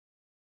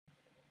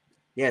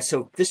Yeah,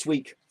 so this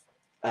week,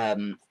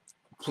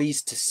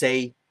 pleased to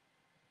say,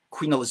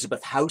 Queen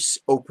Elizabeth House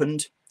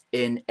opened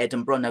in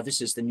Edinburgh. Now,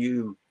 this is the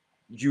new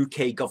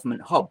UK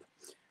government hub,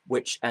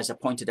 which, as I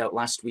pointed out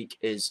last week,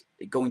 is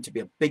going to be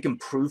a big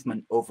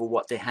improvement over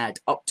what they had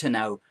up to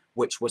now,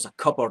 which was a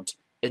cupboard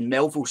in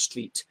Melville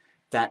Street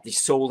that the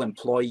sole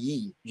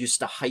employee used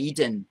to hide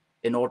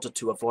in order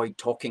to avoid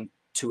talking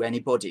to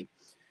anybody.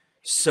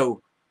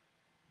 So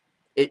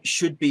it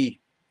should be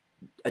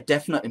a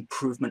definite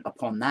improvement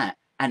upon that.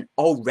 And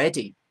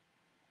already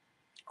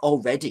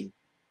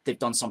they've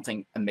done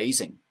something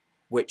amazing,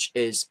 which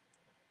is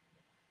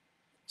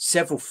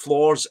several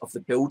floors of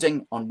the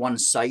building on one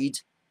side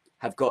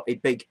have got a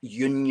big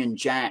Union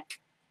Jack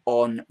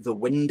on the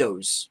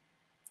windows.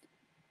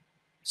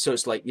 So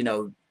it's like,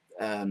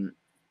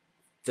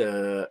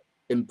 the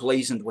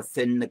emblazoned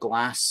within the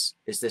glass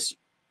is this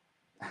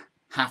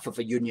half of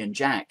a Union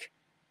Jack,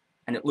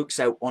 and it looks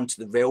out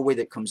onto the railway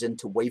that comes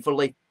into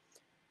Waverley.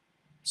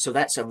 So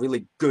that's a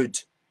really good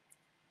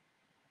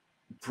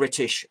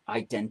British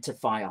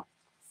identifier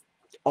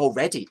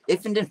already.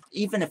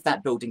 Even if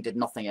that building did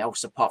nothing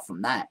else apart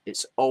from that,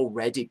 it's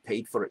already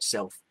paid for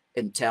itself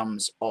in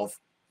terms of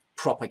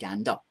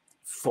propaganda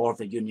for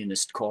the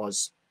unionist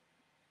cause.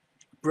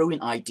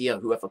 Brilliant idea,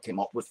 whoever came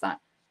up with that.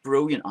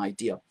 Brilliant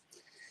idea.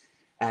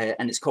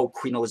 And it's called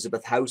Queen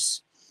Elizabeth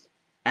House.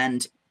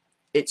 And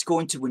it's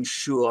going to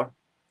ensure,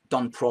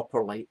 done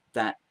properly,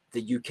 that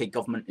the UK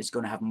government is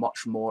going to have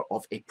much more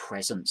of a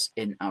presence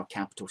in our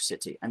capital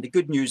city. And the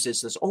good news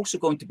is there's also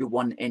going to be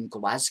one in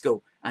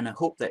Glasgow, and I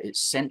hope that it's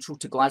central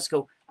to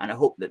Glasgow, and I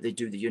hope that they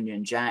do the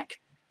Union Jack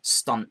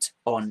stunt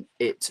on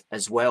it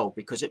as well,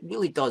 because it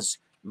really does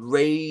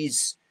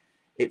raises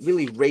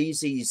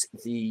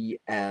the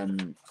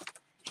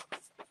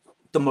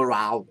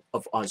morale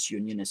of us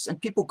unionists.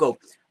 And people go,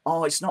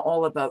 oh, it's not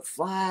all about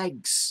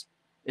flags,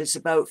 it's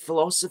about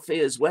philosophy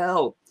as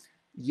well.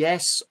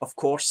 Yes, of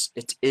course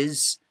it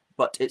is,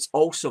 but it's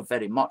also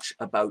very much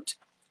about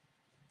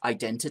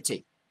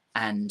identity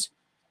and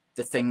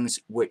the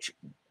things which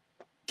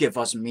give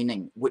us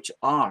meaning, which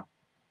are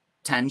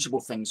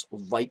tangible things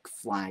like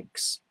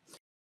flags.